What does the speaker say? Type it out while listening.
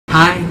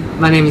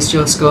My name is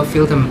Joe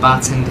Schofield. I'm a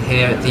bartender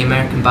here at the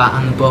American Bar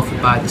and the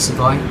Beaufort Bar at the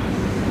Savoy.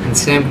 And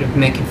today I'm going to be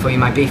making for you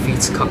my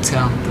beef-eater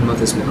cocktail, the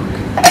Mother's Milk.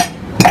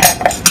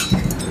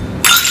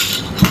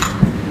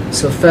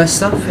 So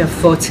first off, we have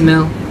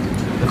 40ml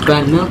of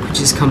burnt milk, which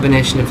is a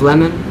combination of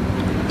lemon,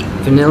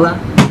 vanilla,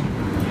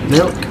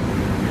 milk,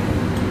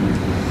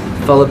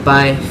 followed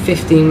by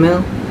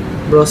 15ml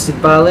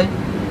roasted barley,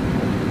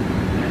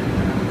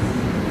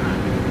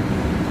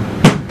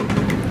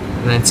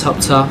 and then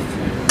topped off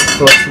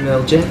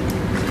 40ml gin.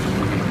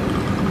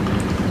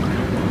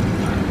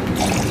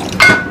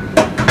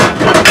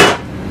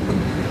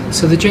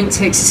 So the drink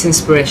takes its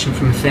inspiration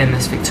from a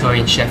famous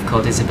Victorian chef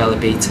called Isabella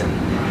Beeton,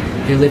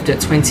 who lived at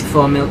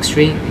 24 Milk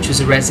Street, which was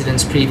a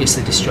residence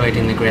previously destroyed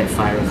in the Great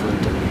Fire of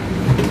London.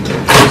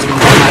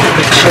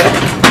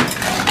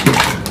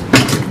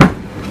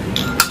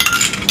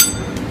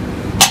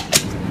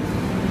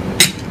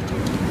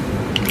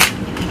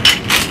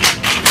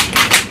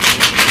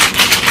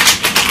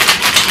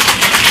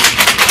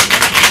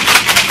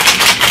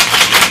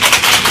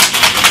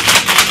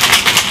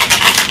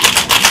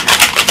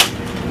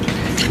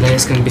 Then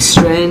it's going to be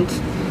strained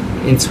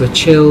into a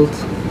chilled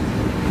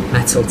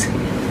metal tin.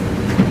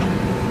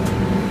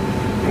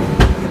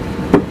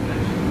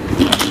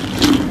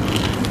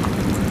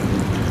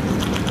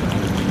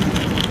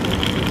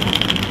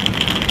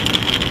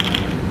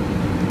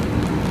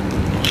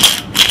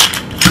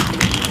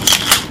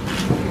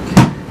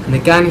 And the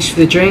garnish for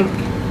the drink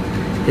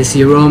is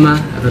the aroma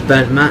of a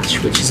burnt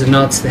match, which is a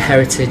nod to the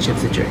heritage of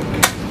the drink.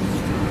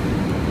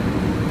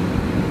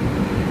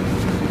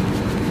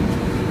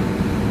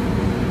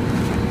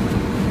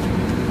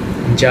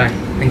 Enjoy.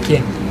 Thank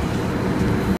you.